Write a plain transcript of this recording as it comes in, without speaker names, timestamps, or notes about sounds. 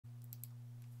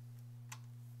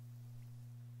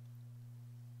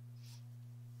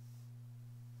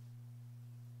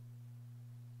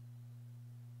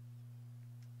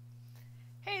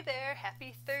Hey there,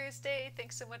 happy Thursday.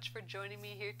 Thanks so much for joining me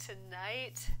here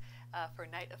tonight for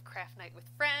Night of Craft Night with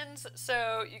Friends.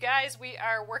 So you guys, we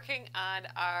are working on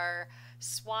our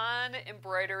Swan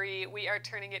embroidery. We are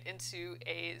turning it into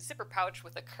a zipper pouch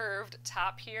with a curved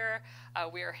top here.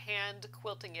 We are hand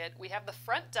quilting it. We have the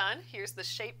front done. Here's the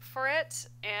shape for it.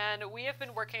 And we have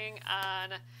been working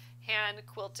on hand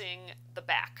quilting the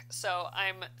back. So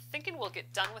I'm thinking we'll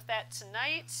get done with that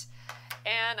tonight.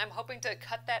 And I'm hoping to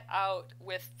cut that out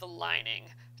with the lining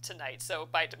tonight. So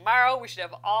by tomorrow, we should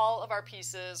have all of our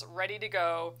pieces ready to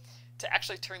go to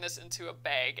actually turn this into a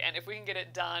bag. And if we can get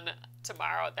it done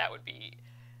tomorrow, that would be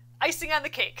icing on the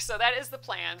cake. So that is the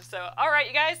plan. So, all right,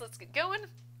 you guys, let's get going.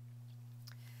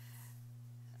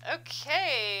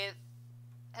 Okay.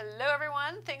 Hello,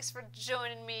 everyone. Thanks for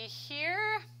joining me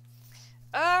here.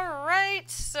 All right.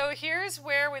 So here's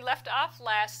where we left off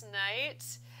last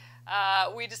night.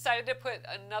 We decided to put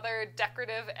another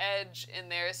decorative edge in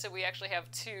there, so we actually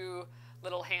have two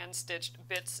little hand-stitched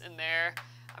bits in there.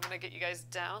 I'm going to get you guys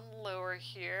down lower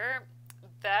here.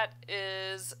 That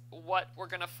is what we're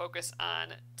going to focus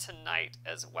on tonight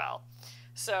as well.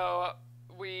 So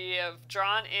we have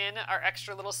drawn in our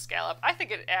extra little scallop. I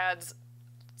think it adds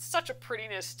such a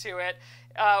prettiness to it.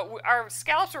 Our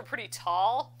scallops were pretty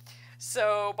tall.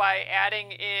 So by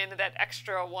adding in that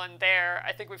extra one there,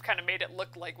 I think we've kind of made it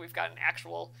look like we've got an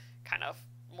actual kind of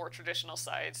more traditional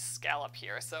size scallop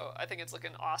here. So I think it's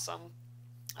looking awesome.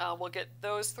 We'll get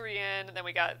those three in, and then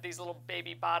we got these little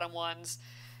baby bottom ones,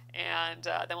 and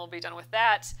then we'll be done with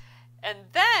that. And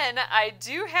then I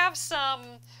do have some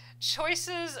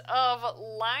choices of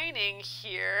lining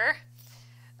here.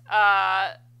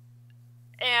 I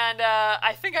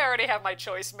think I already have my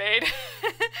choice made.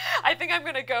 I think I'm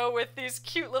going to go with these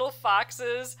cute little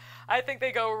foxes. I think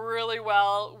they go really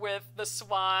well with the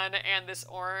swan, and this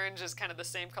orange is kind of the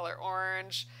same color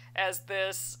orange as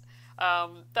this.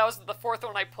 That was the fourth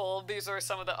one I pulled. These are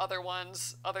some of the other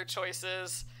ones, other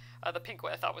choices. The pink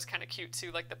one I thought was kind of cute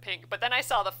too, like the pink. But then I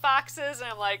saw the foxes, and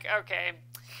I'm like, okay,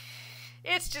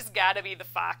 it's just got to be the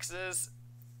foxes.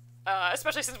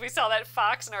 Especially since we saw that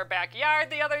fox in our backyard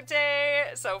the other day.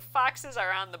 So foxes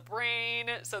are on the brain.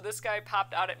 So this guy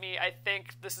popped out at me. I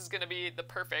think this is going to be the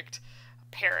perfect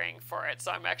pairing for it. So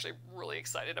I'm actually really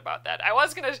excited about that. I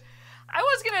was gonna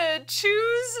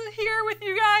choose here with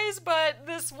you guys, but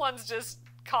this one's just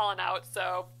calling out.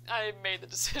 So I made the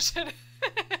decision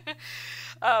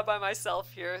by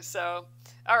myself here. So,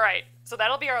 all right. So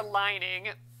that'll be our lining.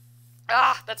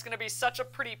 That's going to be such a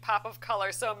pretty pop of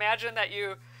color. So imagine that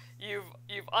you've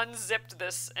unzipped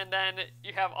this, and then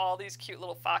you have all these cute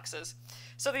little foxes.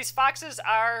 So these foxes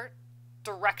are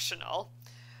directional,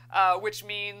 which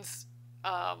means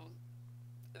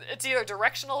it's either a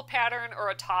directional pattern or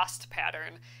a tossed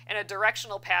pattern. And a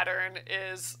directional pattern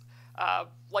is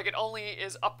like it only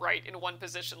is upright in one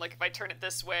position. Like if I turn it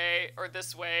this way or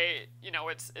this way, you know,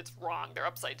 it's wrong. They're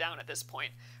upside down at this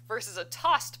point. Versus a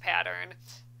tossed pattern.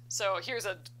 So here's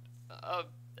an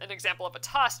example of a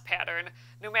tossed pattern.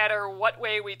 No matter what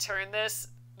way we turn this,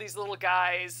 these little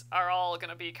guys are all going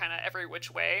to be kind of every which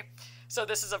way. So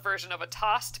this is a version of a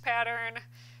tossed pattern.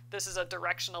 This is a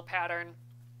directional pattern.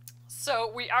 So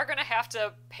we are going to have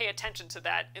to pay attention to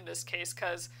that in this case,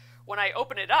 because when I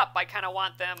open it up, I kind of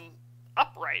want them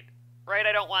upright, right?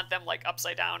 I don't want them like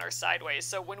upside down or sideways.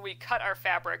 So when we cut our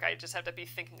fabric, I just have to be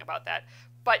thinking about that.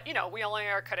 But, you know, we only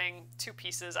are cutting two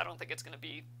pieces. I don't think it's going to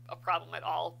be a problem at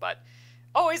all. But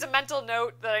always a mental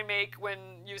note that I make when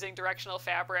using directional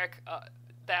fabric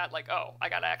that like, oh, I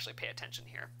gotta actually pay attention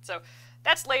here. So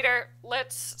that's later.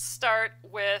 Let's start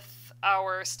with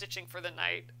our stitching for the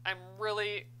night. I'm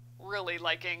really, really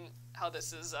liking how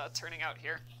this is turning out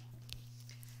here.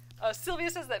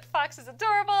 Sylvia says that fox is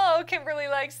adorable. Oh, Kimberly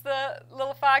likes the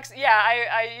little fox. Yeah,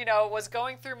 I was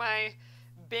going through my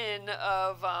bin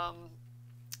of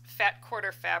fat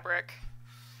quarter fabric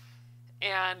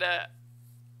and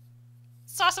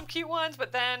saw some cute ones,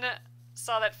 but then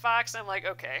saw that fox, and I'm like,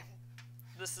 okay,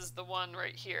 this is the one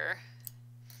right here.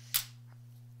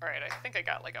 All right, I think I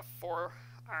got like a 4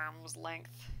 arms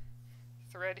length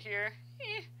thread here.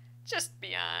 Just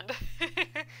beyond.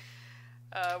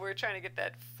 We're trying to get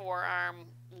that 4-arm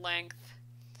length.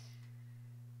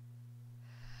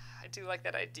 I do like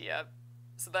that idea.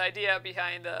 So the idea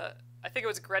behind, I think it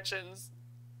was Gretchen's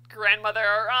grandmother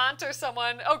or aunt or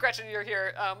someone, oh Gretchen, you're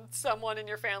here, someone in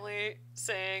your family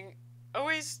saying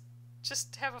always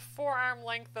just have a 4-arm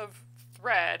length of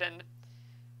thread, and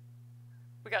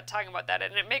we got talking about that,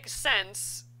 and it makes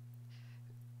sense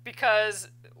because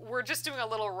we're just doing a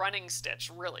little running stitch,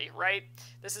 really, right?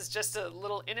 This is just a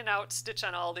little in and out stitch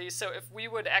on all these, so if we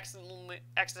would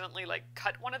accidentally like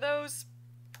cut one of those,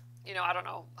 you know, I don't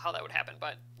know how that would happen,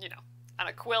 but, you know, on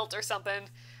a quilt or something,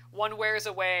 one wears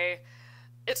away,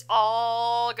 it's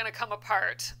all gonna come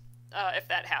apart if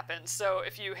that happens. So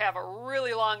if you have a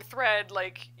really long thread,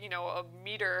 like, you know, a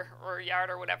meter or a yard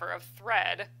or whatever of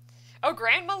thread, oh,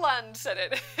 Grandma Lund said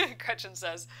it, Gretchen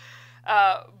says,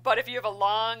 but if you have a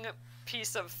long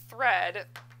piece of thread,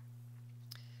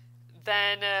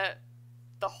 then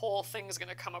the whole thing's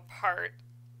gonna come apart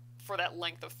for that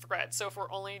length of thread. So if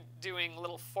we're only doing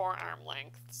little forearm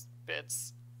length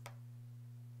bits,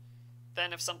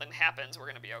 then if something happens, we're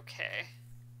gonna be okay.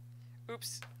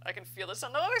 Oops, I can feel this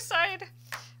on the other side.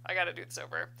 I gotta do this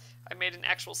over. I made an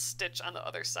actual stitch on the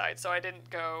other side, so I didn't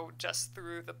go just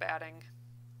through the batting.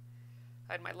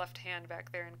 I had my left hand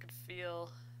back there and could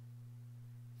feel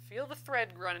the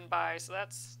thread running by, so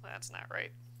that's not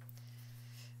right.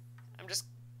 I'm just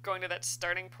going to that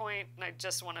starting point, and I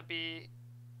just want to be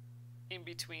in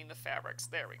between the fabrics.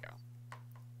 There we go.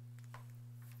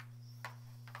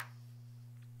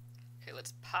 Okay,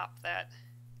 let's pop that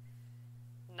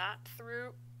knot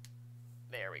through.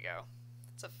 There we go.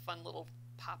 It's a fun little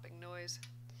popping noise.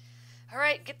 All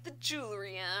right, get the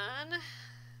jewelry on.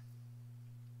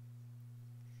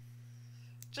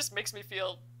 Just makes me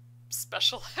feel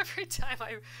special every time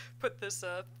I put this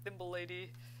thimble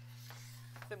lady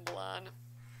thimble on.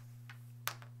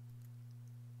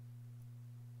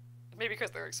 Maybe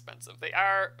because they're expensive. They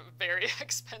are very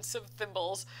expensive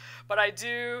thimbles, but I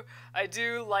do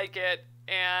like it,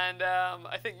 and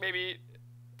I think maybe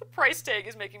the price tag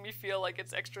is making me feel like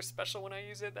it's extra special when I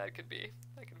use it. That could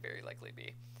very likely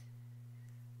be.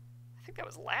 I think that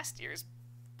was last year's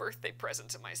birthday present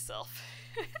to myself.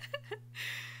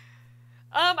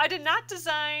 I did not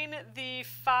design the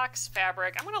fox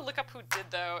fabric. I'm gonna look up who did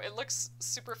though. It looks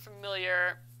super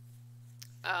familiar.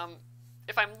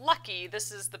 If I'm lucky,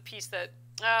 this is the piece that,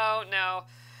 oh no,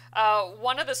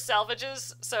 one of the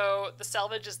salvages, so the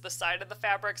salvage is the side of the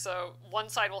fabric, so one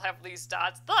side will have these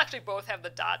dots. They'll actually both have the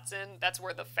dots in. That's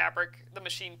where the fabric, the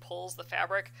machine pulls the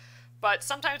fabric. But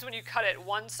sometimes when you cut it,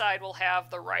 one side will have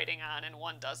the writing on and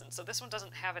one doesn't. So this one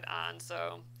doesn't have it on,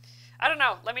 so I don't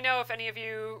know. Let me know if any of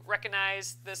you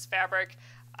recognize this fabric.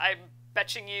 I'm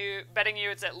betting you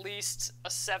it's at least a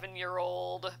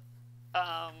 7-year-old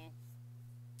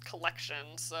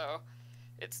collection, so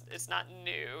it's not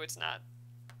new, it's not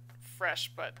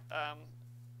fresh, but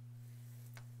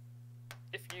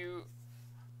if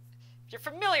you're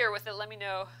familiar with it, let me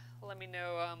know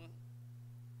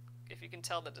if you can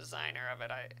tell the designer of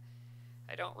it.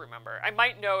 I don't remember. I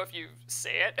might know if you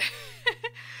say it,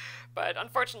 but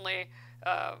unfortunately,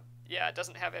 yeah, it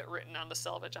doesn't have it written on the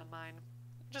selvage on mine,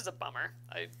 which is a bummer.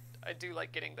 I do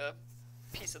like getting the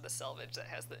piece of the selvage that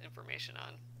has the information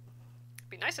on. It'd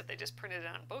be nice if they just printed it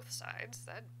on both sides.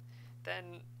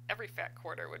 Then every fat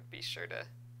quarter would be sure to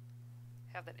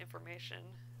have that information.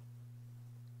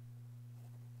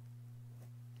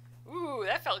 Ooh,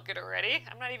 that felt good already.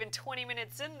 I'm not even 20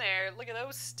 minutes in there. Look at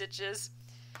those stitches.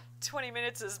 20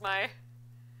 minutes is my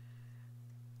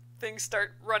things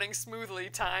start running smoothly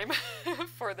time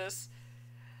for this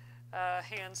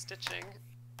hand stitching.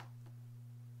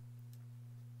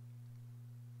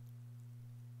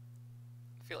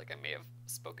 I feel like I may have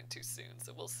spoken too soon,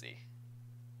 so we'll see.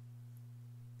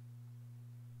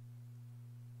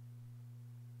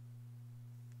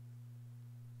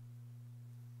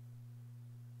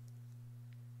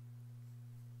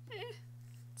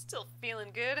 Still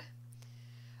feeling good.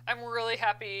 I'm really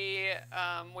happy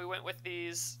we went with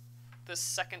this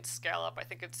second scallop. I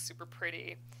think it's super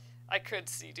pretty. I could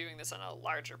see doing this on a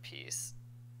larger piece.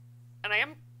 And I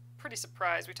am pretty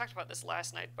surprised. We talked about this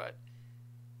last night, but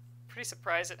pretty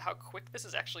surprised at how quick this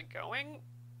is actually going,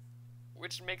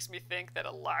 which makes me think that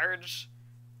a large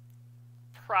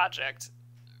project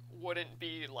wouldn't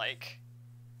be like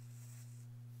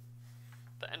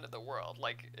the end of the world.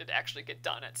 Like, it'd actually get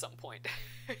done at some point.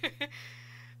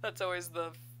 That's always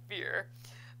the fear.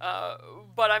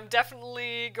 But I'm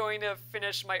definitely going to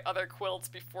finish my other quilts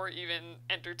before even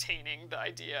entertaining the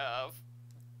idea of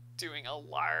doing a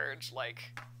large,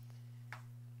 like,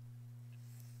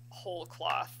 whole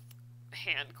cloth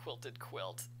hand quilted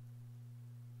quilt.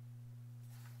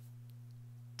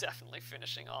 Definitely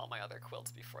finishing all my other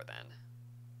quilts before then.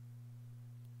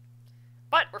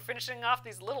 But we're finishing off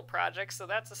these little projects, so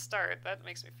that's a start. That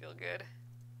makes me feel good.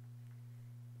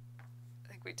 I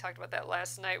think we talked about that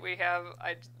last night. We have,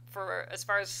 for as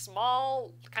far as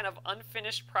small, kind of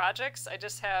unfinished projects, I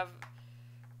just have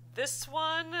this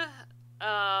one.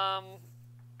 I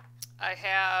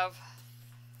have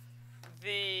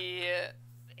the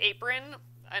apron.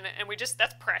 and we just,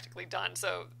 that's practically done.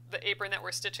 So the apron that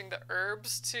we're stitching the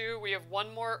herbs to, we have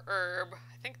one more herb,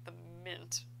 I think the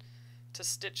mint, to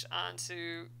stitch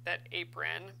onto that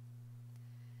apron.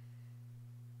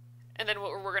 And then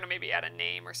we're going to maybe add a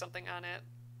name or something on it.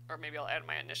 Or maybe I'll add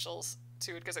my initials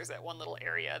to it because there's that one little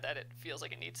area that it feels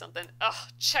like it needs something. Oh,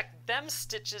 check them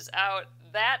stitches out.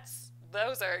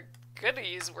 Those are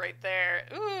goodies right there.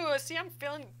 Ooh, see, I'm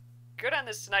feeling good on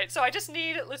this tonight. So I just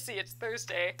need, let's see, it's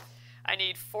Thursday. I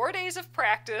need 4 days of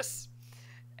practice,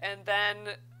 and then,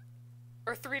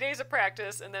 or 3 days of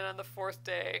practice, and then on the 4th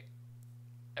day,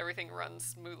 everything runs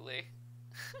smoothly.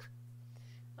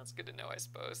 That's good to know, I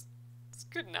suppose. It's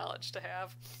good knowledge to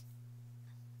have.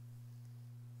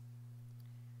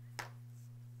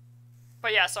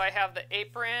 But yeah, so I have the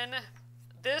apron,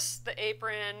 the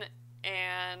apron,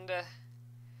 and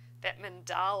that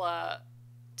mandala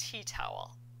tea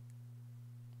towel.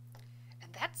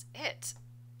 And that's it.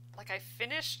 Like I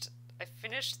finished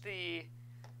the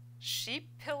sheep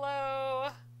pillow.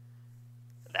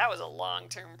 That was a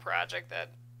long-term project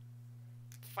that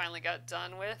finally got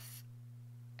done with.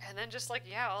 And then just like,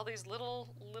 yeah, all these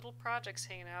little projects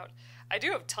hanging out. I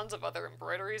do have tons of other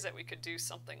embroideries that we could do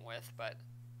something with, but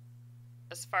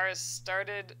as far as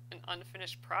started and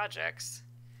unfinished projects,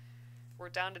 we're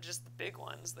down to just the big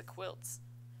ones, the quilts.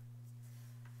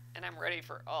 And I'm ready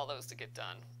for all those to get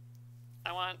done.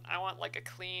 I want like a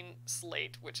clean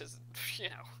slate, which is, you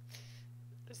know,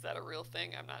 is that a real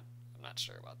thing? I'm not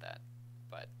sure about that,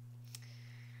 but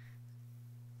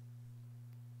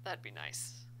that'd be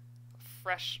nice. A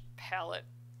fresh palette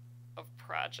of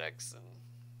projects, and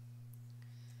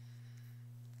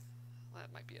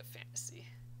that might be a fantasy.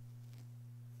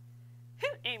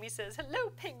 Amy says, hello,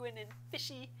 penguin and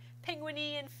fishy,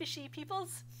 penguiny and fishy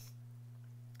peoples.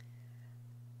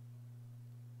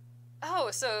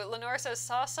 Oh, so Lenore says,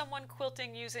 saw someone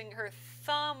quilting using her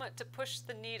thumb to push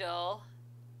the needle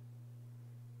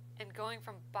and going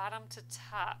from bottom to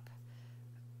top.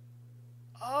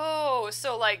 Oh,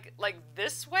 so like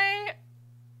this way?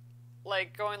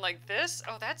 Like going like this?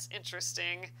 Oh, that's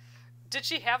interesting. Did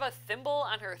she have a thimble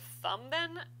on her thumb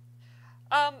then?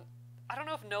 I don't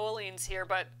know if Noeline's here,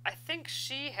 but I think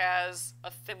she has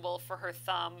a thimble for her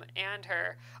thumb and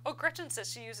her... Oh, Gretchen says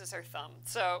she uses her thumb.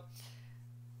 So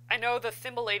I know the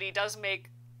thimble lady does make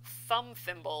thumb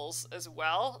thimbles as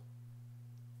well.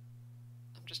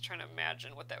 I'm just trying to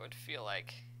imagine what that would feel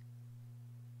like.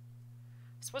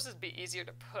 I suppose it'd be easier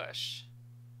to push.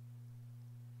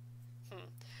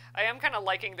 I am kind of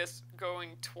liking this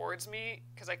going towards me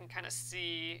because I can kind of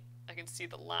see, I can see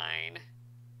the line.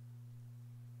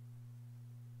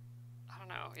 I don't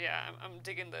know. Yeah, I'm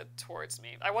digging the towards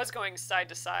me. I was going side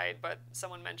to side, but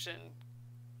someone mentioned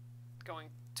going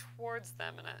towards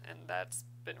them, and that's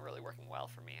been really working well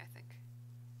for me, I think.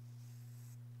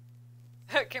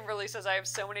 Kimberly says, I have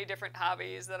so many different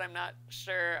hobbies that I'm not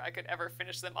sure I could ever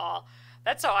finish them all.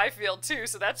 That's how I feel too,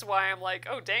 so that's why I'm like,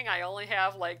 oh dang, I only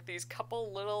have like these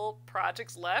couple little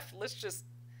projects left. Let's just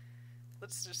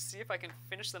see if I can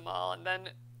finish them all, and then,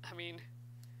 I mean,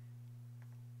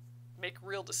 make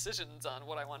real decisions on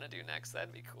what I want to do next.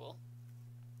 That'd be cool.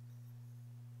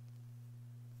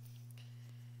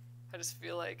 I just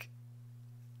feel like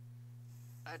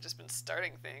I've just been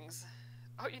starting things.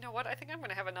 Oh, you know what? I think I'm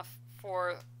going to have enough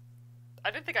for...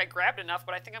 I didn't think I grabbed enough,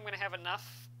 but I think I'm going to have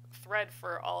enough thread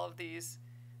for all of these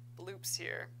loops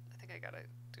here. I think I got to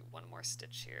do one more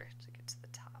stitch here to get to the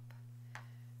top.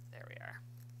 There we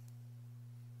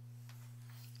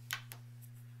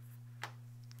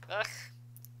are. Ugh.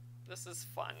 This is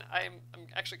fun. I'm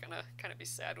actually going to kind of be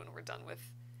sad when we're done with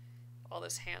all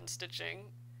this hand stitching,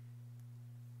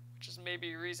 which is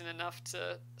maybe reason enough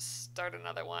to start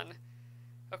another one.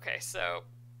 Okay, so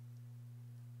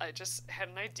I just had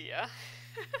an idea.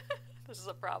 This is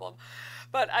a problem.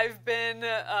 But I've been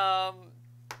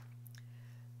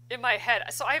in my head.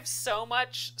 So I have so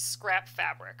much scrap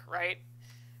fabric, right?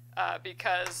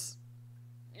 Because,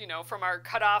 you know, from our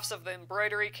cutoffs of the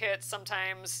embroidery kits,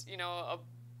 sometimes, you know,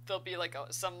 there'll be like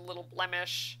some little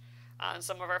blemish on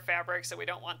some of our fabrics, so we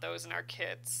don't want those in our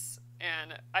kits.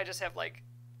 And I just have like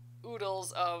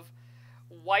oodles of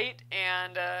white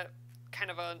and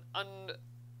kind of an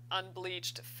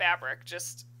unbleached fabric,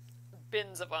 just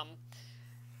bins of them.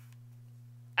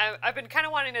 I've been kind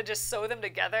of wanting to just sew them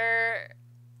together,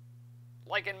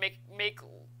 like, and make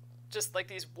just like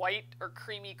these white or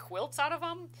creamy quilts out of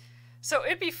them. So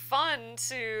it'd be fun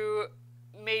to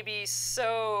maybe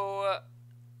sew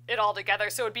it all together.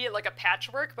 So it'd be like a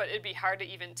patchwork, but it'd be hard to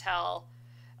even tell,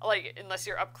 like, unless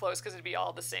you're up close, because it'd be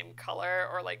all the same color,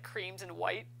 or like creams and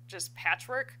white, just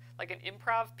patchwork, like an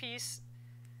improv piece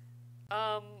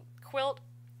quilt.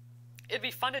 it'd be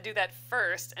fun to do that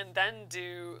first and then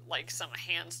do like some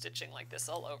hand stitching like this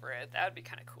all over it. That would be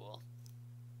kind of cool.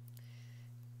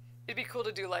 It'd be cool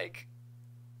to do like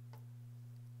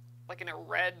in a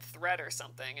red thread or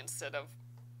something instead of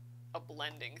a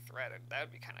blending thread. That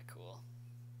would be kind of cool.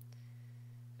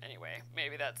 Anyway,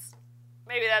 maybe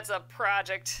that's a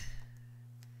project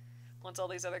once all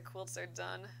these other quilts are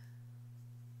done.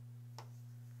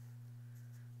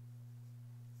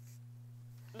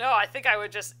 No, I think I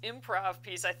would just improv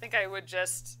piece. I think I would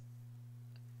just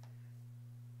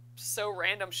sew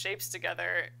random shapes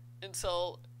together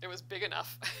until it was big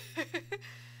enough.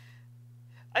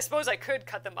 I suppose I could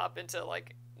cut them up into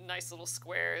like nice little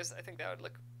squares. I think that would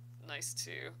look nice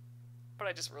too. But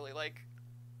I just really like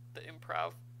the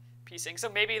improv piecing. So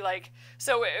maybe like,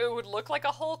 so it would look like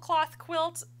a whole cloth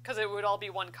quilt because it would all be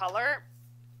one color.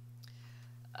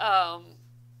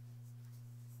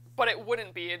 But it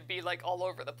wouldn't be. It'd be like all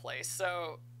over the place.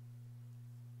 So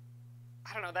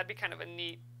I don't know. That'd be kind of a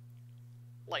neat,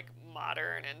 like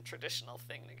modern and traditional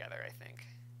thing together, I think.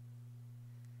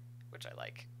 Which I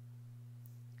like.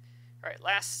 All right,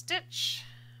 last stitch.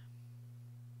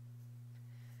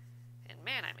 And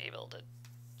man, I'm able to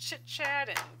chit-chat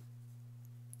and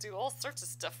do all sorts of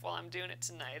stuff while I'm doing it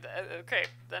tonight. Okay,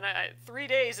 then 3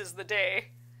 days is the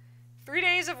day. 3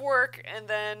 days of work, and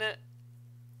then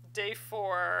day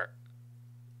 4,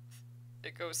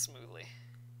 it goes smoothly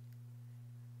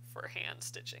for hand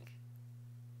stitching.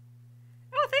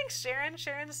 Oh, thanks, Sharon.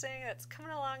 Sharon's saying that's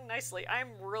coming along nicely. I'm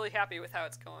really happy with how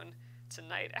it's going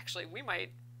tonight. Actually, we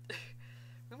might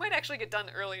actually get done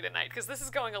early tonight because this is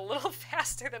going a little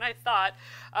faster than I thought.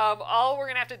 All we're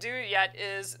gonna have to do yet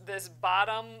is this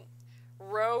bottom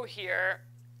row here,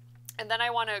 and then I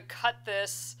want to cut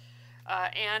this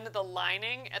and the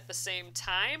lining at the same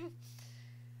time.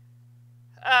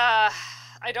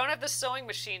 I don't have the sewing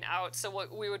machine out, so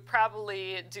we would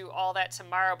probably do all that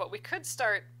tomorrow, but we could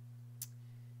start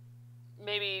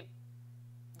maybe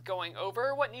going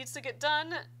over what needs to get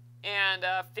done and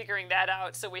figuring that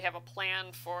out so we have a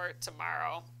plan for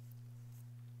tomorrow.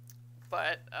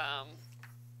 But I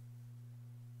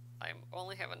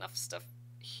only have enough stuff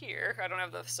here. I don't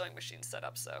have the sewing machine set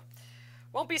up, so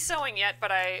won't be sewing yet,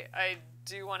 but I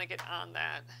do want to get on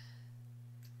that.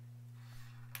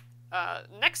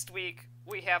 Next week,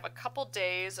 we have a couple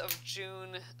days of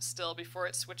June still before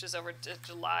it switches over to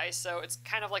July, so it's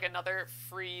kind of like another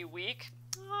free week.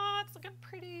 Oh, it's looking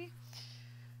pretty.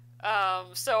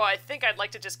 So I think I'd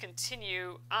like to just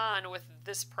continue on with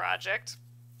this project.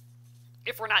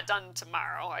 If we're not done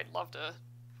tomorrow, I'd love to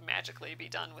magically be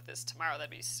done with this tomorrow.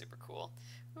 That'd be super cool.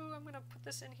 Ooh, I'm going to put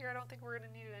this in here. I don't think we're going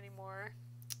to need it anymore.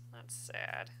 That's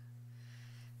sad.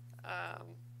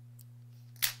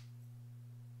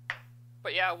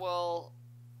 But yeah, we'll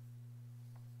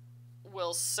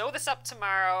sew this up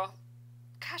tomorrow.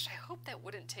 Gosh, I hope that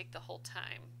wouldn't take the whole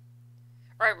time.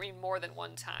 Or I mean more than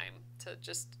one time to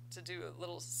do a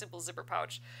little simple zipper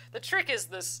pouch. The trick is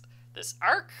this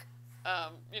arc.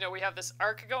 You know, we have this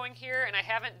arc going here, and I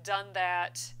haven't done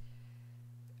that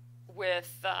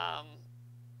with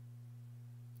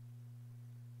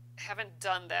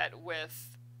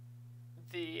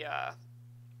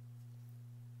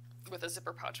with a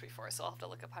zipper pouch before, so I'll have to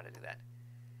look up how to do that.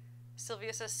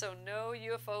 Sylvia says, so no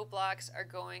UFO blocks are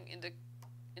going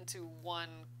into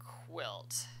one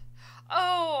quilt.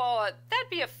 Oh, that'd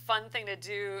be a fun thing to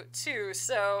do too.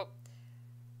 So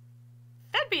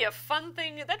that'd be a fun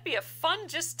thing. That'd be a fun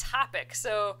just topic.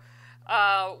 So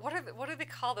what do they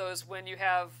call those when you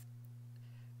have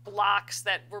blocks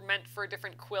that were meant for a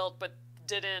different quilt but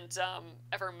didn't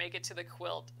ever make it to the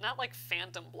quilt? Not like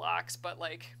phantom blocks, but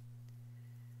like,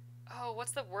 oh,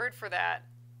 what's the word for that?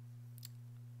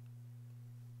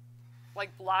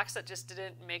 Like blocks that just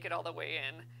didn't make it all the way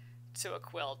in to a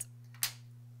quilt.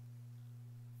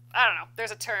 I don't know.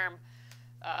 There's a term.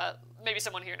 Maybe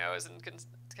someone here knows and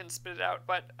can spit it out.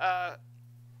 But I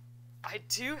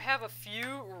do have a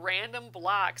few random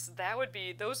blocks.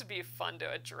 Those would be fun to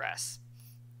address.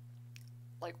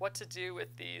 Like what to do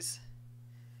with these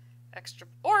extra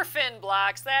orphan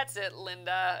blocks. That's it,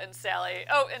 Linda and Sally.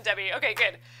 Oh, and Debbie. Okay,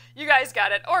 good. You guys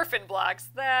got it. Orphan blocks.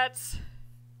 That's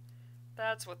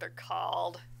what they're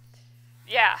called.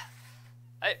 Yeah.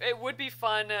 It would be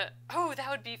fun. Oh, that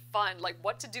would be fun. Like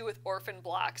what to do with orphan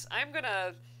blocks. I'm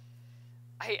gonna.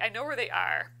 I know where they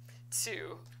are,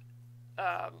 too.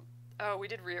 Oh, we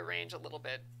did rearrange a little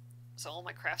bit, so all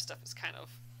my craft stuff is kind of.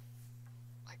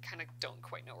 I kind of don't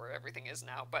quite know where everything is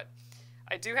now, but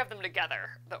I do have them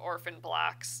together. The orphan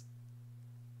blocks.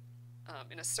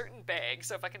 In a certain bag.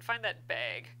 So if I can find that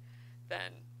bag,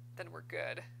 then we're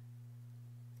good.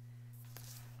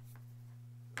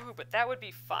 Ooh, but that would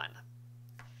be fun.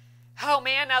 Oh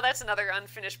man, now that's another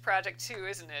unfinished project too,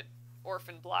 isn't it?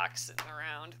 Orphan blocks sitting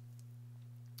around.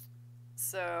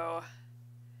 So,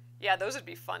 yeah, those would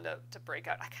be fun to break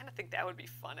out. I kind of think that would be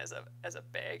fun as a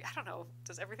bag. I don't know.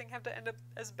 Does everything have to end up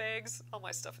as bags? All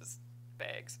my stuff is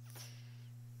bags.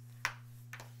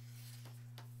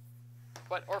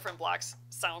 But orphan blocks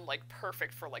sound like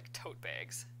perfect for like tote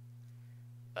bags.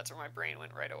 That's where my brain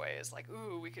went right away, is like,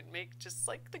 ooh, we could make just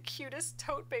like the cutest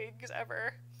tote bags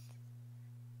ever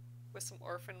with some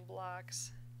orphan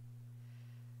blocks.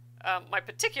 My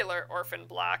particular orphan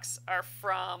blocks are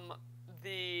from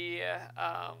the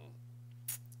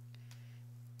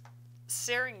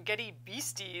Serengeti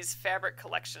Beasties fabric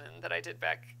collection that I did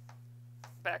back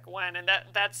when, and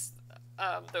that's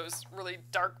those really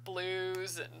dark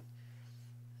blues and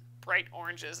bright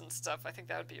oranges and stuff. I think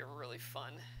that would be a really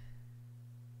fun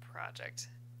project.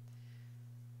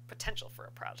 Potential for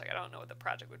a project. I don't know what the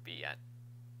project would be yet.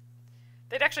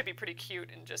 They'd actually be pretty cute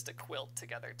in just a quilt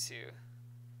together too.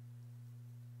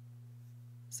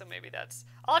 So maybe that's...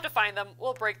 I'll have to find them.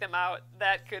 We'll break them out.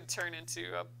 That could turn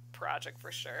into a project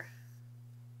for sure.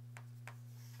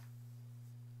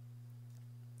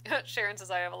 Sharon says,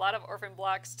 I have a lot of orphan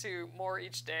blocks too. More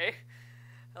each day.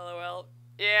 LOL.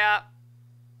 Yeah.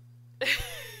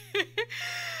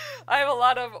 I have a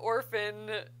lot of orphan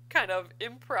kind of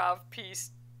improv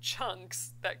piece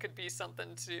chunks that could be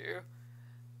something too.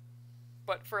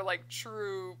 But for like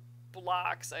true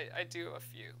blocks, I do a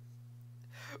few.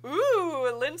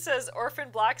 Ooh, Lynn says orphan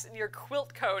blocks in your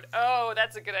quilt coat. Oh,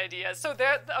 that's a good idea. So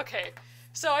there, okay.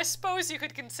 So I suppose you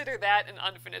could consider that an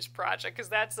unfinished project, because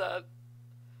that's a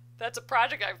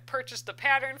project I've purchased a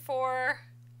pattern for.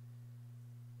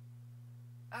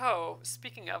 Oh,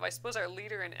 speaking of, I suppose our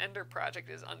Leader and Ender project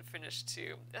is unfinished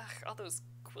too. Ugh, all those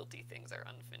quilty things are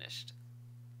unfinished.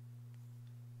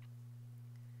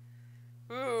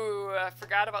 Ooh, I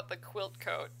forgot about the quilt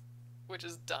coat, which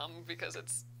is dumb because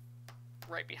it's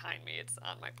right behind me. It's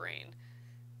on my brain.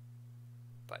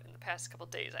 But in the past couple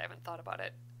days, I haven't thought about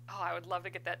it. Oh, I would love to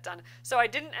get that done. So I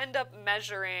didn't end up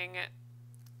measuring.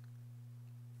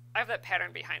 I have that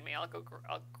pattern behind me. I'll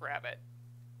grab it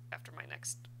after my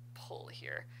next pull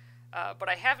here. But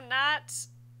I have not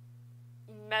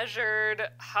measured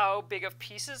how big of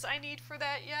pieces I need for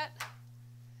that yet.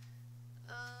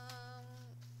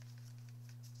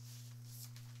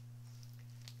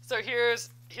 So here's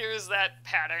that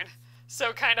pattern.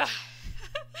 So kind of,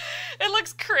 it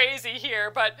looks crazy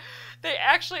here, but they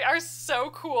actually are so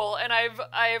cool. And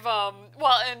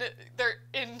well, and they're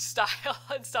in style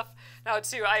and stuff now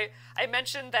too. I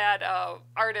mentioned that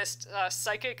artist,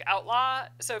 Psychic Outlaw.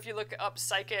 So if you look up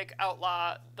Psychic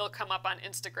Outlaw, they'll come up on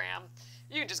Instagram.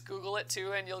 You can just Google it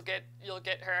too, and you'll get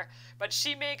her. But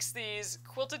she makes these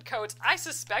quilted coats. I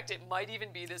suspect it might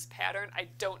even be this pattern. I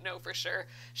don't know for sure.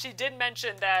 She did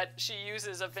mention that she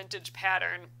uses a vintage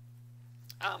pattern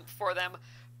for them,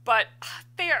 but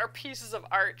they are pieces of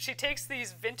art. She takes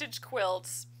these vintage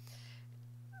quilts,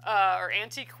 or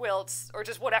antique quilts, or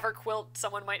just whatever quilt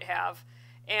someone might have,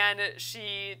 and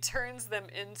she turns them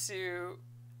into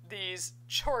these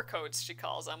chore coats, she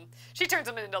calls them. She turns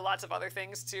them into lots of other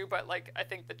things too, but like I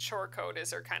think the chore coat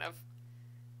is her kind of,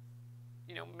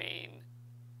 you know, main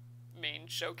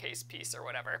showcase piece or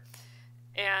whatever.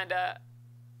 And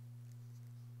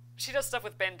she does stuff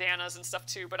with bandanas and stuff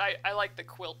too, but I like the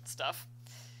quilt stuff.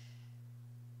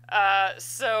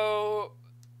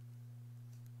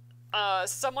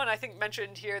 Someone I think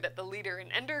mentioned here that the Leader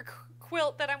and Ender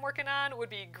quilt that I'm working on would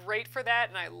be great for that,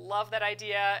 and I love that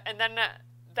idea. And then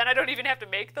I don't even have to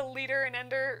make the Leader and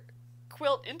Ender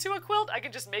quilt into a quilt. I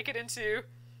can just make it into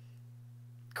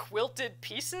quilted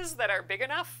pieces that are big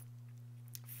enough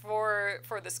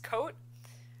for this coat.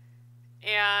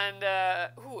 And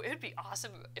ooh, it'd be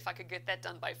awesome if I could get that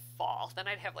done by fall. Then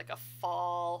I'd have like a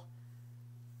fall,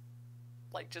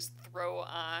 like just throw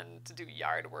on to do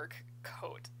yard work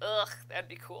coat. Ugh, that'd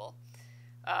be cool.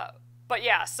 But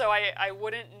yeah, so I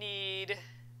wouldn't need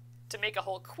to make a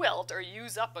whole quilt or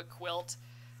use up a quilt.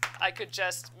 I could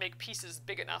just make pieces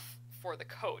big enough for the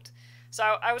coat. So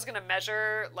I was going to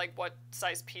measure like what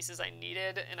size pieces I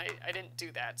needed, and I didn't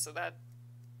do that. So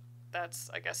that's,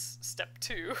 I guess, step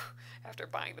 2 after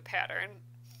buying the pattern.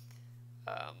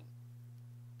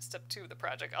 Step 2 of the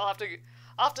project. I'll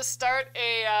have to start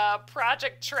a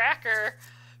project tracker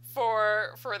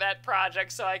for that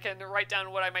project so I can write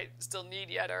down what I might still need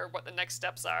yet or what the next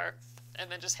steps are,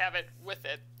 and then just have it with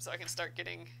it so I can start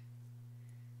getting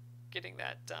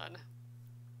that done.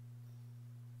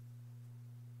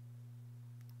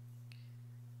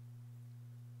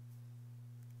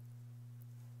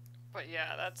 But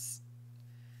yeah, that's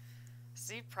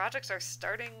See, projects are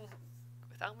starting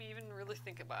without me even really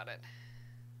thinking about it.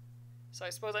 So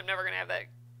I suppose I'm never going to have that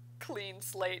clean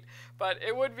slate, but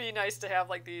it would be nice to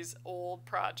have like these old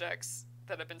projects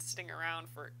that have been sitting around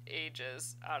for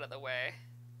ages out of the way.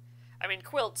 I mean,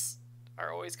 quilts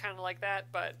are always kind of like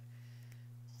that, but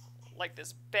like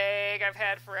this bag I've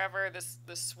had forever, this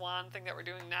swan thing that we're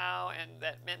doing now, and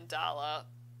that mandala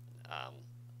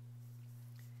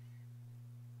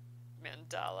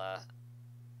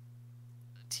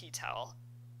tea towel.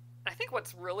 I think what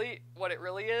it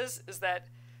really is that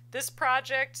this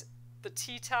project, the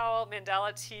tea towel,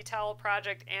 mandala tea towel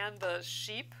project, and the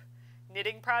sheep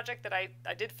knitting project that I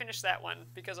did finish that one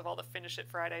because of all the Finish It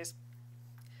Fridays.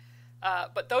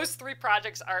 But those 3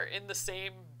 projects are in the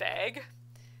same bag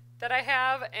that I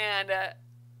have, and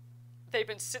they've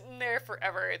been sitting there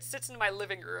forever. It sits in my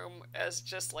living room as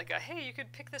just like a, hey, you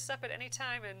could pick this up at any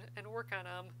time and work on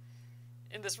them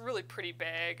in this really pretty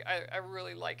bag. I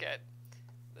really like it.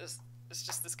 It's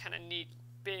just this kind of neat,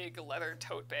 big leather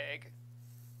tote bag.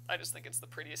 I just think it's the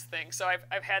prettiest thing. So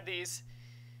I've had these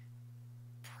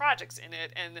projects in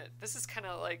it, and this is kind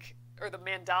of like, or the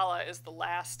mandala is the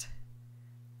last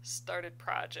started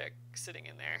project sitting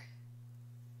in there.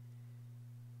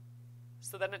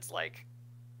 So then it's like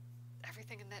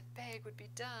everything in that bag would be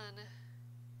done,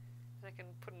 and I can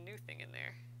put a new thing in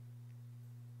there.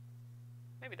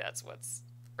 Maybe that's what's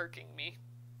irking me.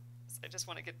 I just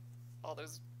want to get all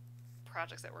those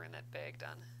projects that were in that bag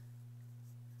done.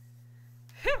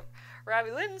 Robbie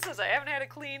Lynn says, I haven't had a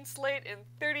clean slate in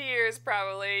 30 years,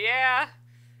 probably. Yeah.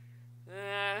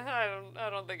 I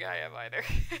don't think I have either.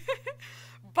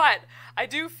 But I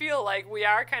do feel like we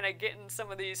are kind of getting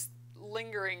some of these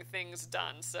lingering things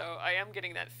done, so I am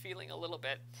getting that feeling a little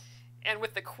bit. And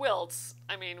with the quilts,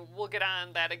 I mean, we'll get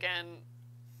on that again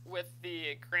with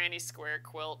the Granny Square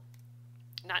quilt.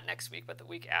 Not next week, but the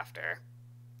week after.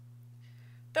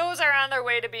 Those are on their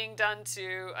way to being done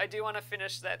too. I do want to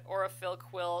finish that Aurifil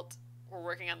quilt. We're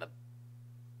working on the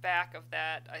back of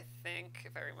that, I think,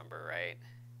 if I remember right.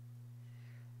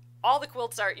 All the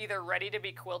quilts are either ready to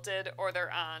be quilted or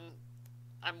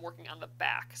I'm working on the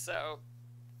back, so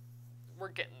we're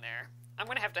getting there. I'm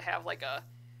going to have like a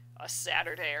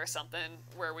Saturday or something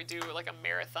where we do like a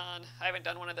marathon. I haven't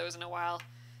done one of those in a while,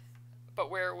 but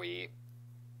where we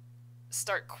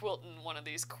start quilting one of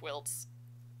these quilts.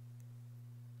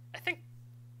 I think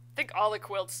all the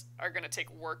quilts are going to take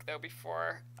work, though,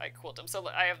 before I quilt them. So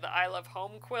I have the I Love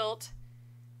Home quilt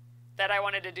that I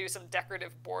wanted to do some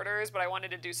decorative borders, but I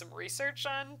wanted to do some research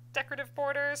on decorative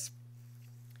borders.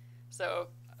 So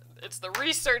it's the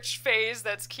research phase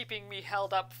that's keeping me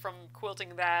held up from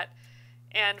quilting that.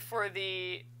 And for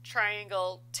the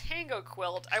Triangle Tango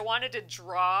quilt, I wanted to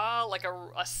draw like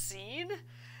a scene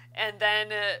and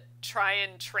then try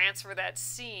and transfer that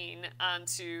scene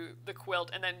onto the quilt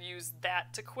and then use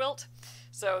that to quilt.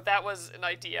 So that was an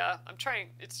idea.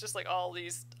 It's just like all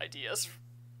these ideas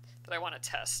that I want to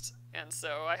test. And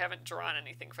so I haven't drawn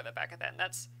anything for the back of that. And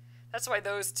that's why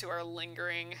those 2 are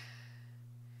lingering.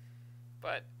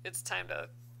 But it's time to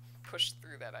push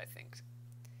through that, I think.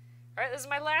 All right, this is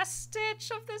my last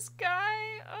stitch of this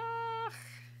guy. I'm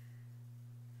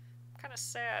kind of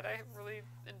sad. I really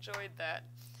enjoyed that.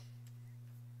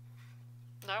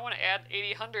 Now I want to add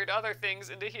 800 other things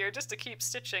into here just to keep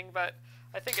stitching, but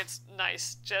I think it's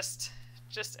nice just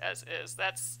as is.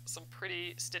 That's some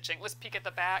pretty stitching. Let's peek at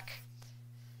the back.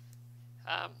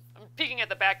 I'm peeking at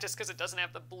the back just because it doesn't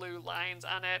have the blue lines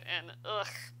on it, and ugh,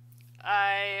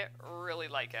 I really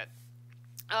like it.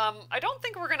 I don't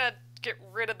think we're going to get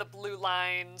rid of the blue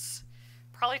lines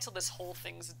probably till this whole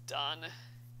thing's done,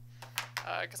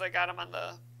 because I got them on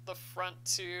the front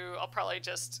too. I'll probably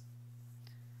just,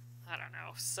 I don't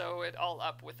know, sew it all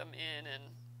up with them in and,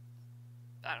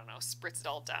 I don't know, spritz it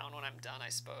all down when I'm done, I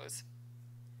suppose.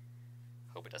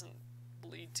 Hope it doesn't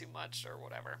bleed too much or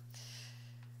whatever.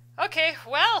 Okay,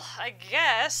 well, I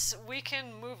guess we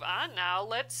can move on now.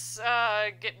 Let's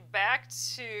get back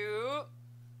to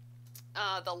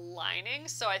the lining.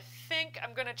 So I think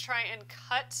I'm going to try and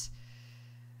cut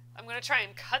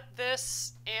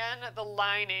this and the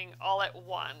lining all at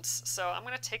once. So I'm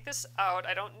going to take this out.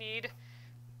 I don't need...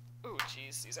 Ooh,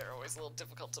 geez, these are always a little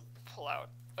difficult to pull out.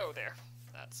 Oh, there.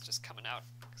 That's just coming out.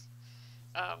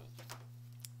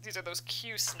 These are those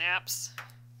Q snaps.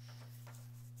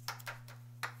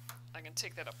 I can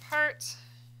take that apart.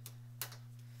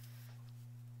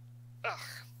 Ugh.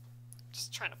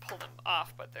 Just trying to pull them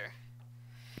off, but they're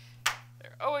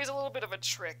always a little bit of a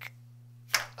trick.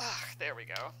 Ugh, there we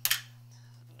go.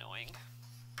 Annoying.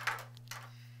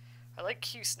 I like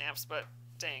Q snaps, but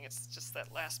dang, it's just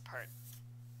that last part.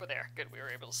 But there, good, we were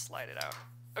able to slide it out.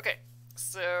 Okay,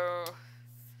 So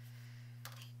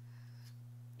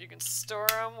you can store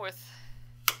them with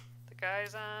the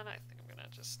guys on. I think I'm gonna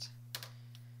just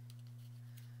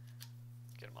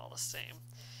get them all the same.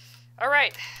 All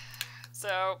right,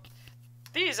 so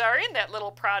these are in that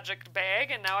little project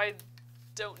bag, and now I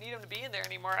don't need them to be in there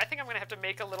anymore. I think I'm gonna have to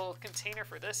make a little container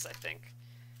for this. I think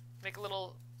make a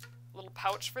little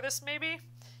pouch for this maybe.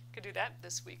 Could do that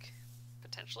this week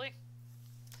potentially.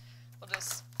 We'll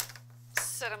just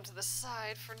set them to the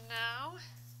side for now.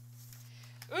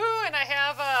 Ooh, and I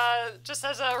have, just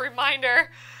as a reminder,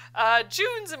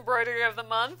 June's embroidery of the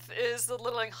month is the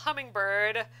little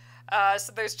hummingbird.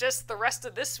 So there's just the rest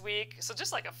of this week, so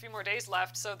just like a few more days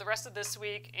left. So the rest of this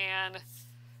week, and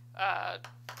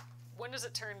when does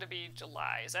it turn to be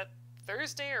July? Is that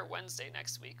Thursday or Wednesday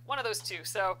next week? One of those two.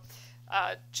 So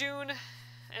June,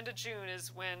 end of June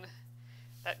is when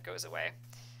that goes away.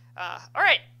 All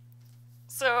right,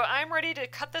 so I'm ready to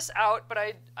cut this out, but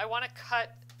I want to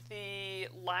cut the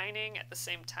lining at the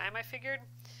same time, I figured.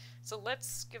 So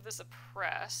let's give this a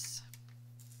press.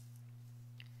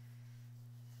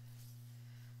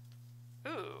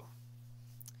 Ooh,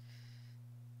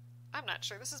 I'm not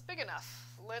sure this is big enough.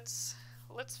 Let's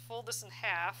fold this in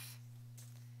half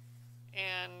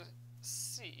and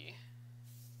see.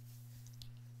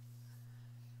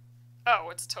 Oh,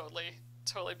 it's totally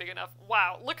big enough.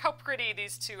 Wow, look how pretty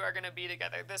these two are going to be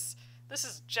together. This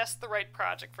is just the right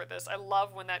project for this. I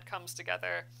love when that comes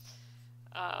together.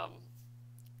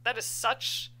 That is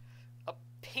such a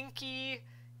pinky,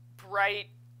 bright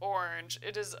orange.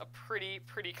 It is a pretty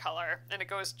color, and it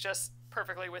goes just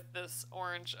perfectly with this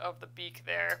orange of the beak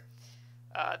there.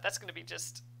 That's going to be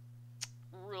just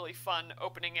really fun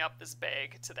opening up this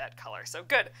bag to that color. So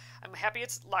good. I'm happy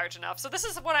it's large enough. So this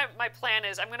is what my plan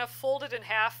is. I'm going to fold it in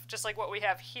half just like what we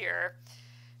have here,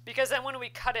 because then when we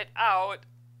cut it out,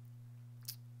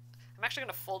 I'm actually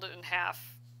going to fold it in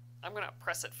half. I'm going to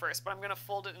press it first, but I'm going to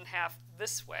fold it in half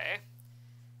this way.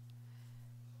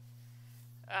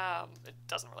 It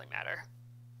doesn't really matter.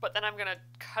 But then I'm going to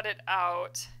cut it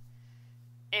out,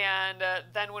 and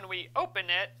then when we open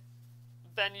it,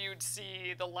 then you'd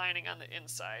see the lining on the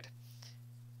inside.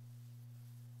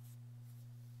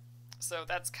 So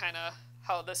that's kind of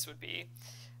how this would be.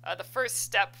 The first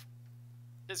step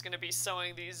is going to be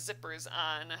sewing these zippers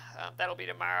on. That'll be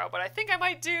tomorrow, but I think I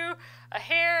might do a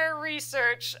hair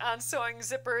research on sewing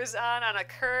zippers on a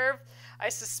curve. I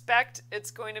suspect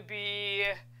it's going to be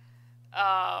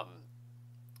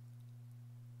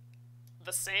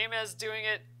the same as doing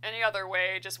it any other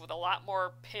way, just with a lot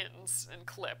more pins and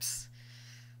clips,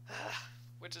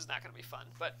 which is not going to be fun,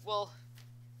 but we'll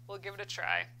give it a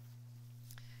try.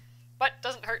 But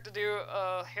doesn't hurt to do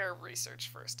a hair research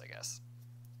first, I guess.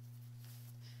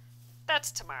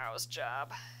 That's tomorrow's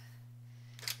job.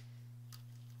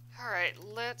 All right,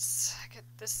 let's get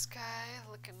this guy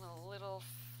looking a little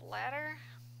flatter.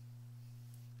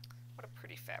 What a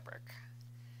pretty fabric.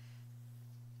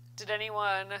 Did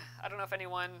anyone, I don't know if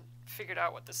anyone figured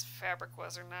out what this fabric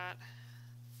was or not.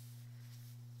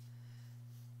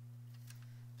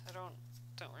 I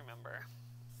don't remember.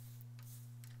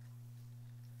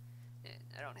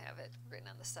 I don't have it written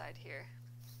on the side here.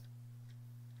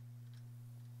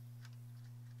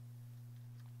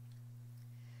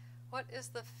 What is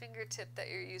the fingertip that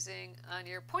you're using on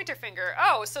your pointer finger?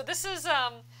 Oh, so this is,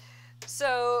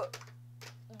 so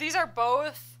these are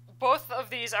both of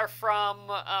these are from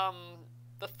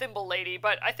the thimble lady,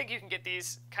 but I think you can get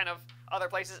these kind of other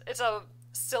places. It's a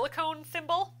silicone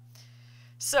thimble.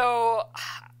 So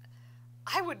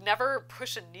I would never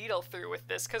push a needle through with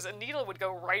this, because a needle would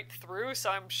go right through, so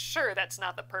I'm sure that's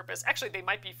not the purpose. Actually, they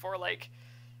might be for like,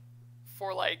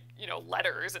 you know,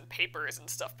 letters and papers and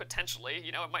stuff, potentially.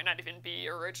 You know, it might not even be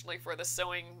originally for the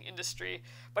sewing industry,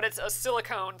 but it's a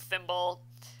silicone thimble.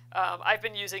 I've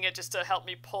been using it just to help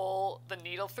me pull the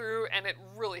needle through, and it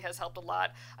really has helped a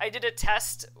lot. I did a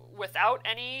test without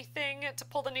anything to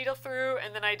pull the needle through,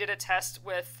 and then I did a test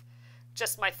with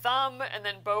just my thumb, and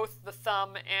then both the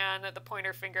thumb and the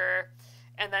pointer finger,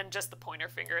 and then just the pointer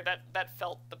finger. That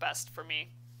felt the best for me.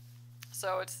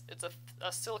 So it's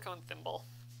a silicone thimble.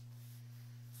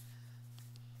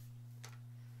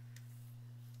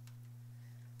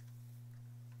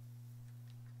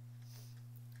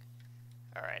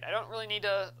 All right, I don't really need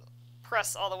to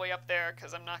press all the way up there,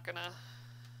 because I'm not gonna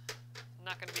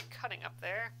be cutting up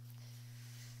there.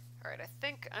 All right, I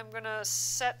think I'm gonna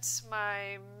set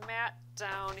my mat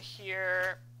down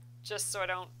here just so I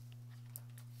don't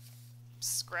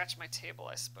scratch my table,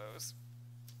 I suppose.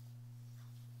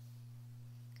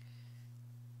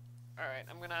 All right,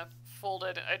 I'm gonna fold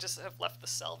it. I just have left the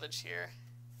selvage here.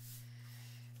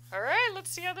 All right, let's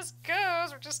see how this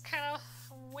goes. We're just kind of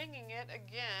winging it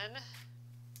again.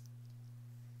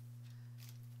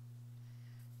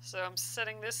 So I'm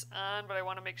setting this on, but I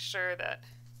want to make sure that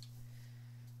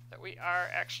we are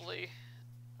actually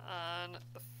on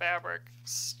the fabric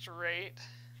straight.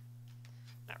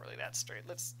 Not really that straight.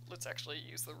 Let's actually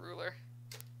use the ruler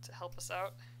to help us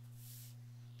out.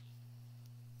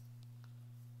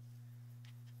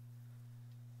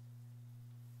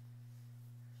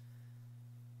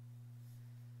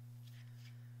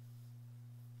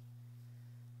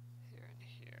 Here and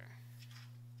here.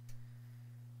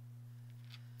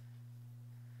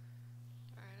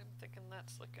 All right, I'm thinking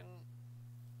that's looking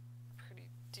pretty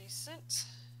decent.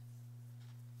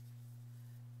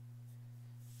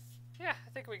 Yeah, I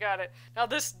think we got it. Now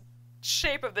this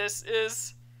shape of this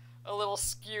is a little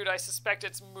skewed. I suspect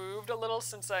it's moved a little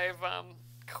since I've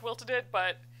quilted it,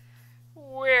 but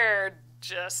we're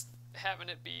just having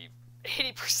it be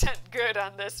 80% good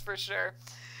on this for sure.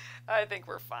 I think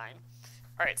we're fine.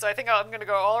 All right, so I think I'm going to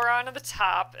go all around to the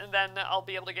top, and then I'll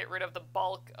be able to get rid of the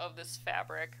bulk of this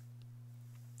fabric.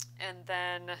 And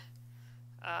then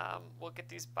we'll get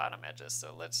these bottom edges.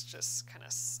 So let's just kind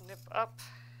of snip up.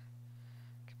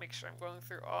 Make sure I'm going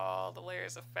through all the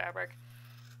layers of fabric.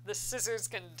 The scissors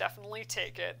can definitely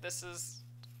take it. This is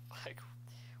like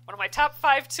one of my top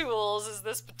 5 tools is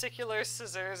this particular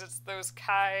scissors. It's those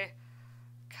Kai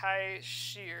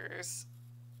shears.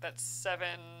 That's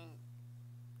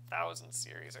 7000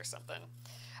 series or something.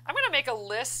 I'm going to make a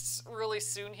list really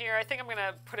soon here. I think I'm going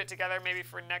to put it together maybe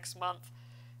for next month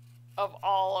of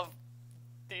all of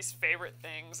these favorite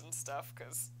things and stuff,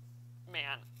 because,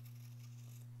 man,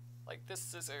 like this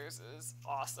scissors is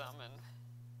awesome, and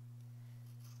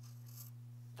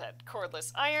that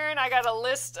cordless iron, I got a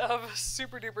list of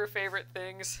super duper favorite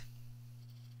things.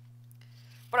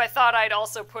 But I thought I'd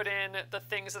also put in the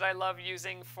things that I love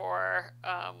using for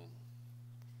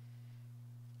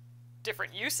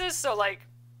different uses. So like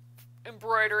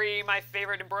embroidery, my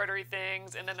favorite embroidery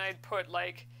things, and then I'd put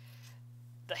like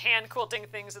the hand quilting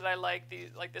things that I like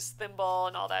this thimble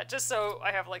and all that, just so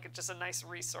I have like just a nice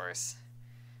resource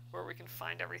where we can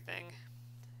find everything.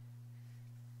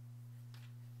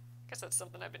 I guess that's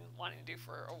something I've been wanting to do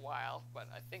for a while, but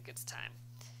I think it's time.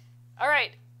 All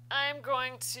right, I'm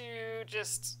going to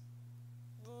just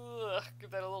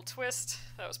give that a little twist.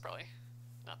 That was probably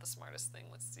not the smartest thing.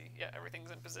 Let's see. Yeah,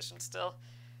 everything's in position still.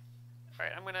 All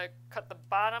right, I'm going to cut the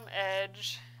bottom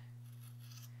edge,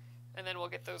 and then we'll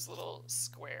get those little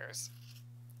square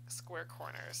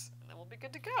corners, and then we'll be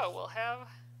good to go. We'll have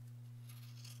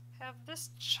this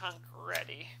chunk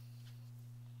ready.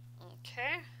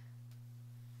 Okay.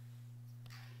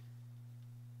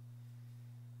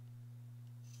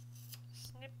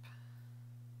 Snip.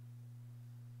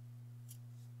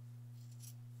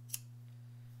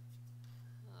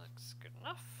 Looks good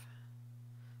enough.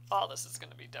 Oh, this is going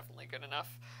to be definitely good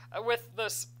enough. With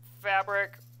this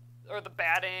fabric, or the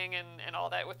batting and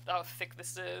all that, with how thick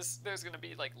this is, there's going to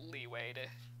be like leeway to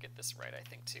get this right, I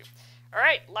think, too. All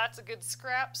right, lots of good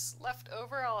scraps left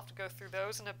over. I'll have to go through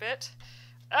those in a bit.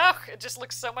 Oh, it just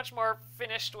looks so much more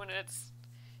finished when it's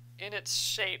in its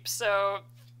shape. So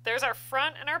there's our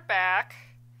front and our back.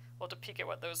 We'll have to peek at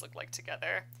what those look like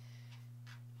together.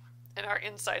 And our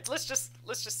insides. Let's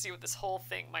just see what this whole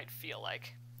thing might feel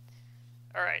like.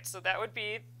 All right, so that would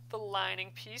be the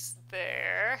lining piece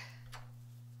there.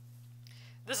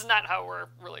 This is not how we're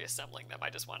really assembling them. I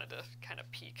just wanted to kind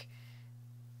of peek.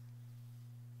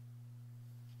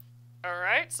 All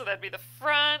right, so that'd be the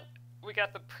front. We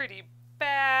got the pretty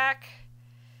back.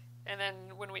 And then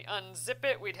when we unzip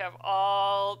it, we'd have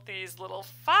all these little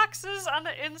foxes on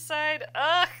the inside.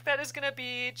 Ugh, that is going to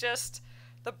be just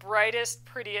the brightest,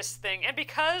 prettiest thing. And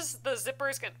because the zipper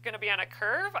is going to be on a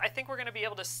curve, I think we're going to be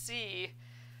able to see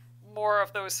more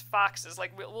of those foxes.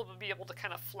 Like we'll be able to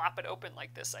kind of flop it open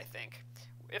like this, I think,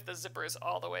 if the zipper is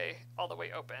all the way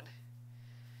open.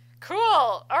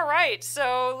 Cool. All right,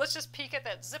 so let's just peek at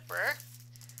that zipper.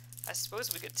 I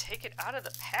suppose we could take it out of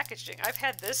the packaging. I've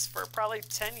had this for probably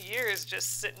 10 years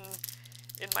just sitting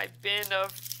in my bin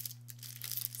of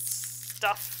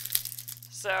stuff.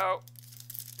 So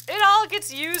it all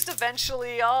gets used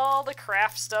eventually. All the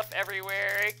craft stuff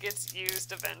everywhere, it gets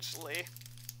used eventually.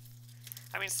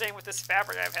 I mean, same with this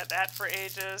fabric. I've had that for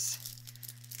ages.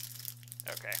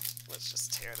 Okay, let's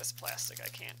just tear this plastic. I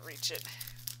can't reach it.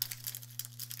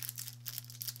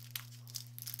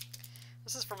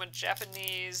 This is from a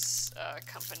Japanese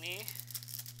company,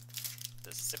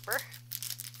 the zipper.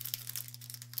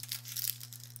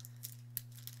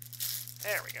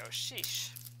 There we go, sheesh.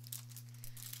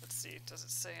 Let's see, does it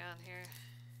say on here?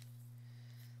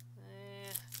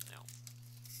 No.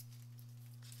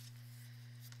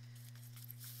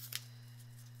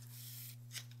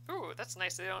 That's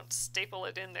nice. They don't staple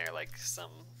it in there like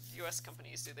some US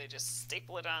companies do. They just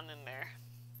staple it on in there.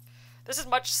 This is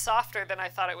much softer than I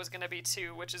thought it was going to be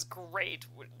too, which is great.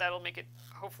 That'll make it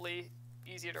hopefully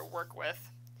easier to work with.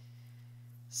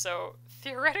 So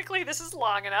theoretically this is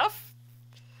long enough.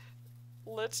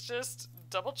 Let's just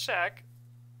double check.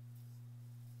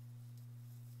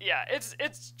 Yeah,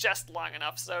 it's just long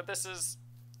enough, so this is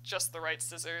just the right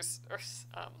scissors or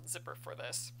zipper for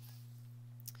this.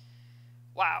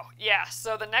 Wow, yeah,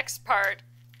 so the next part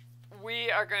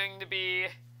we're going to be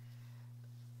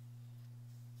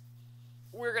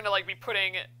be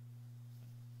putting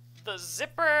the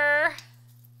zipper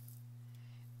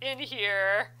in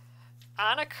here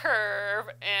on a curve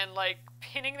and like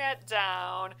pinning that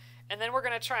down, and then we're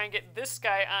going to try and get this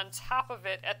guy on top of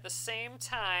it at the same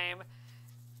time,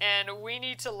 and we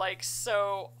need to like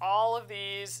sew all of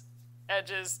these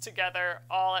edges together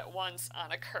all at once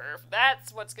on a curve.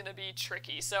 That's what's going to be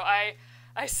tricky. So I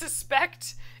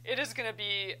suspect it is going to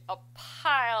be a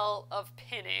pile of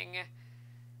pinning.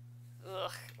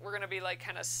 Ugh, we're going to be like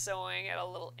kind of sewing at a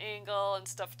little angle and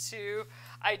stuff too.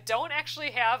 I don't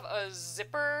actually have a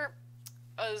zipper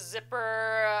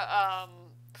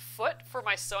foot for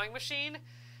my sewing machine.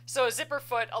 So a zipper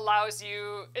foot allows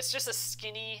you, it's just a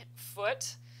skinny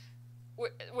foot,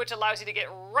 which allows you to get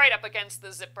right up against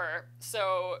the zipper.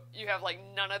 So you have like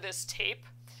none of this tape,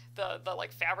 the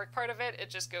like fabric part of it.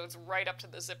 It just goes right up to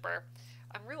the zipper.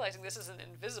 I'm realizing this is an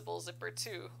invisible zipper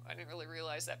too. I didn't really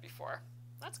realize that before.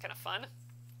 That's kind of fun.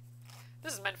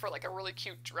 This is meant for like a really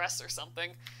cute dress or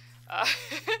something.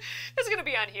 It's going to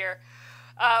be on here.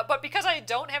 But because I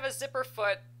don't have a zipper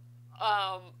foot,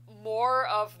 more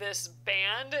of this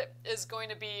band is going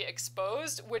to be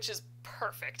exposed, which is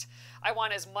perfect. I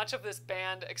want as much of this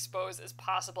band exposed as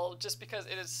possible just because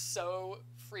it is so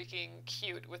freaking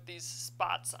cute with these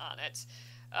spots on it.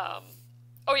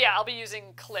 Oh yeah, I'll be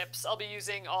using clips. I'll be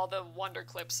using all the Wonder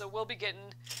clips. So we'll get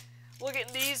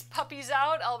these puppies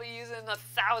out. I'll be using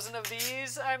 1,000 of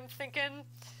these, I'm thinking.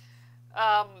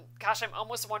 Gosh, I'm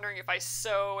almost wondering if I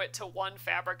sew it to one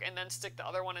fabric and then stick the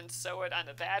other one and sew it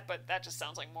onto that, but that just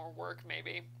sounds like more work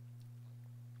maybe.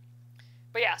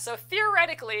 But yeah, so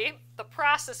theoretically, the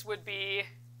process would be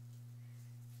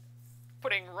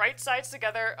putting right sides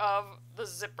together of the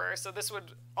zipper. So this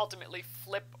would ultimately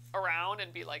flip around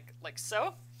and be like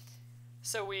so.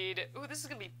 So we'd, ooh, this is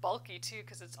gonna be bulky too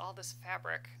because it's all this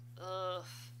fabric. Ugh.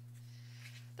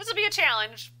 This will be a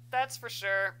challenge, that's for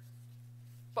sure.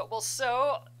 But we'll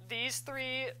sew these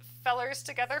 3 fellers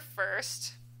together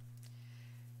first.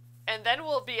 And then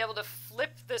we'll be able to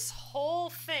flip this whole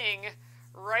thing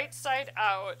right side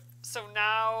out. So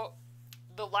now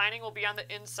the lining will be on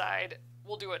the inside.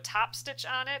 We'll do a top stitch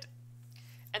on it.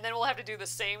 And then we'll have to do the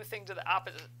same thing to the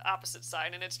opposite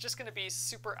side. And it's just going to be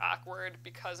super awkward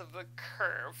because of the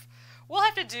curve. We'll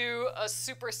have to do a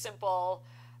super simple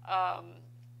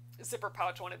zipper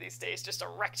pouch one of these days. Just a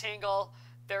rectangle.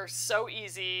 They're so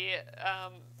easy.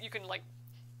 You can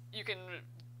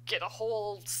get a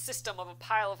whole system of a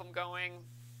pile of them going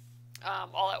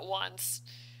all at once.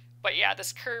 But yeah,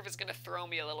 this curve is going to throw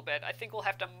me a little bit. I think we'll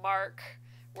have to mark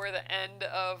where the end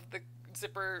of the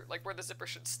zipper, like where the zipper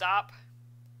should stop.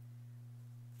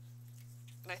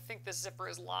 And I think this zipper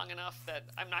is long enough that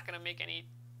I'm not going to make any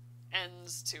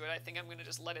ends to it. I think I'm going to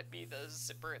just let it be the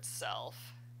zipper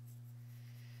itself.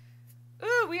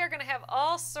 Ooh, we are going to have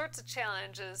all sorts of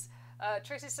challenges.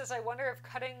 Tracy says, I wonder if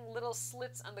cutting little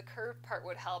slits on the curved part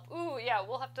would help. Ooh, yeah,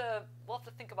 we'll have to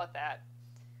think about that.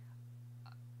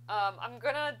 I'm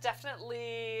going to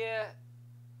definitely...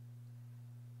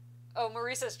 Oh,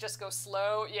 Marie says just go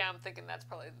slow. Yeah, I'm thinking that's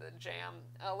probably the jam.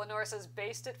 Lenore says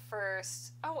baste it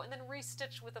first. Oh, and then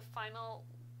re-stitch with a final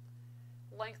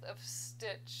length of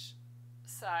stitch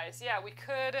size. Yeah, we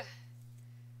could...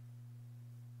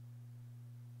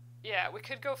 Yeah, we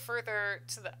could go further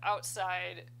to the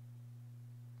outside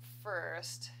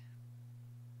first.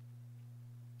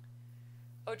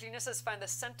 Oh, Gina says find the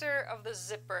center of the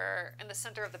zipper and the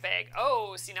center of the bag.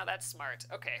 Oh, see, now that's smart.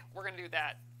 Okay, we're going to do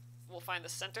that. We'll find the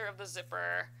center of the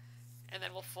zipper, and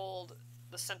then we'll fold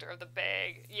the center of the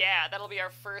bag. Yeah, that'll be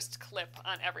our first clip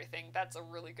on everything. That's a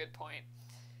really good point.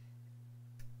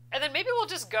 And then maybe we'll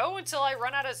just go until I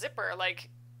run out of zipper. Like,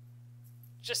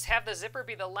 just have the zipper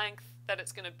be the length that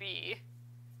it's going to be.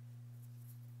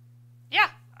 Yeah,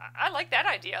 I like that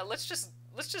idea. Let's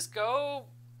just go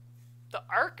the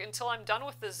arc until I'm done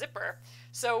with the zipper.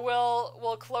 So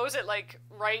we'll close it like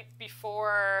right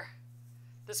before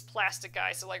this plastic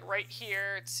guy. So like right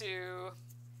here to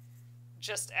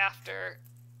just after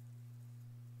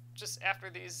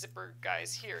these zipper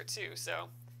guys here too. So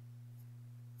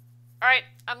All right,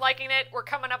 I'm liking it. We're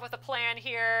coming up with a plan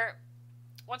here.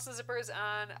 Once the zipper is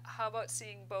on, how about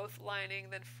seeing both lining,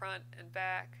 then front and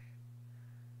back?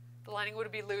 The lining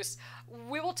would be loose.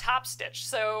 We will top stitch.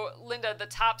 So, Linda, the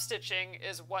top stitching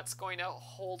is what's going to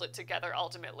hold it together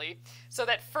ultimately. So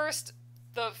that first,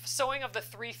 the sewing of the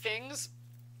three things,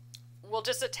 we'll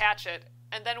just attach it,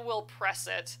 and then we'll press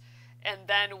it, and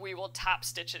then we will top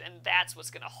stitch it, and that's what's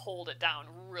going to hold it down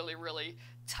really, really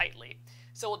tightly.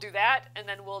 So we'll do that, and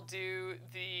then we'll do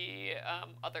the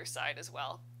other side as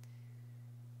well.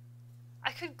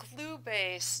 I could glue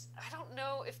baste. I don't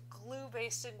know if glue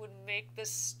basting would make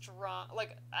this strong.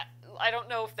 Like, I don't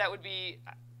know if that would be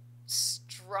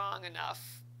strong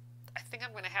enough. I think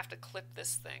I'm going to have to clip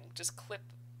this thing. Just clip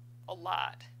a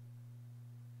lot.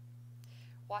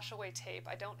 Wash away tape.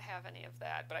 I don't have any of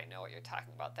that, but I know what you're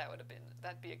talking about.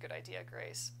 That'd be a good idea,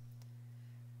 Grace.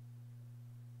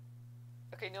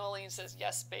 Okay, Noeline says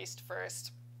yes, baste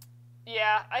first.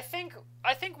 Yeah, I think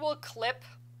we'll clip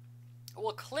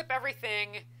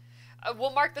everything.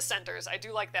 We'll mark the centers. I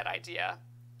do like that idea.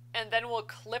 And then we'll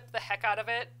clip the heck out of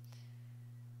it.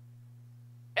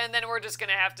 And then we're just going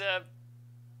to have to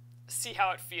see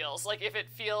how it feels. Like, if it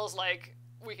feels like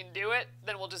we can do it,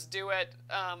 then we'll just do it.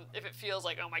 If it feels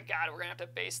like, oh my god, we're going to have to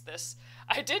baste this.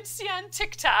 I did see on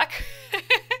TikTok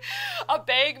a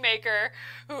bag maker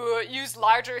who used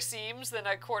larger seams than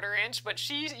a 1/4 inch, but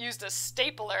she used a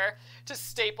stapler to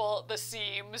staple the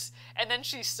seams, and then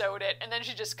she sewed it, and then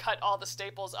she just cut all the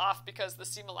staples off because the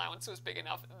seam allowance was big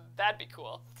enough. That'd be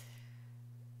cool.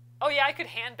 Oh yeah, I could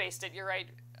hand baste it. You're right,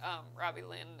 Robbie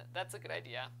Lynn. That's a good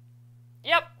idea.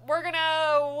 Yep,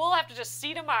 we'll have to just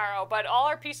see tomorrow, but all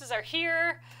our pieces are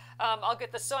here. I'll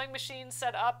get the sewing machine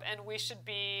set up, and we should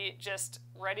be just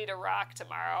ready to rock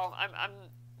tomorrow. I'm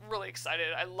really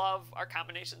excited. I love our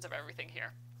combinations of everything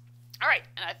here. All right,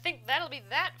 and I think that'll be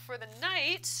that for the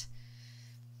night.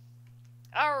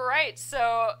 All right,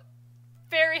 so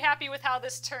very happy with how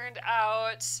this turned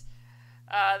out.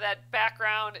 That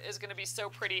background is going to be so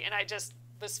pretty, and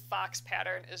this fox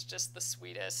pattern is just the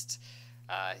sweetest.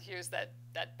 Here's that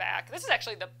back. This is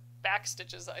actually the back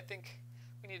stitches. I think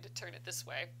we need to turn it this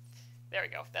way. There we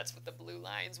go. That's with the blue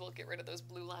lines. We'll get rid of those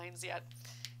blue lines yet.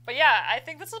 But yeah, I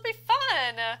think this will be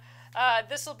fun.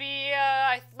 This will be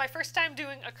my first time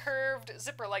doing a curved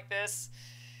zipper like this.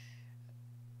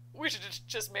 We should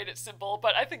just made it simple,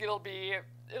 but I think it'll be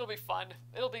fun.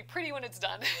 It'll be pretty when it's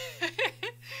done.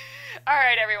 All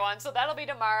right, everyone. So that'll be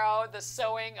tomorrow, the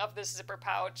sewing of this zipper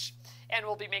pouch, and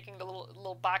we'll be making the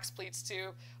little box pleats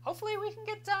too. Hopefully we can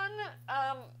get done.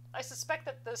 I suspect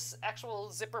that this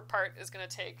actual zipper part is going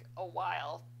to take a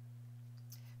while,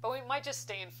 but we might just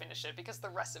stay and finish it because the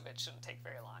rest of it shouldn't take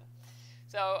very long.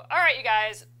 So, all right, you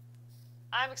guys,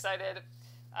 I'm excited.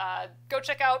 Go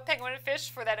check out Penguin and Fish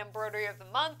for that embroidery of the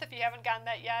month if you haven't gotten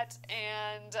that yet,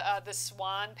 and the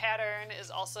Swan pattern is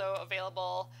also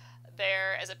available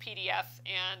there as a PDF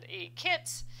and a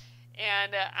kit,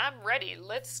 and I'm ready.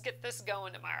 Let's get this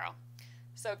going tomorrow.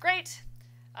 So great.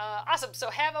 Awesome. So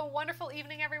have a wonderful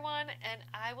evening, everyone, and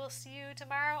I will see you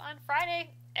tomorrow on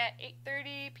Friday at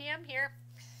 8:30 p.m. here.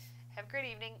 Have a great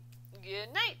evening.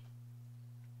 Good night.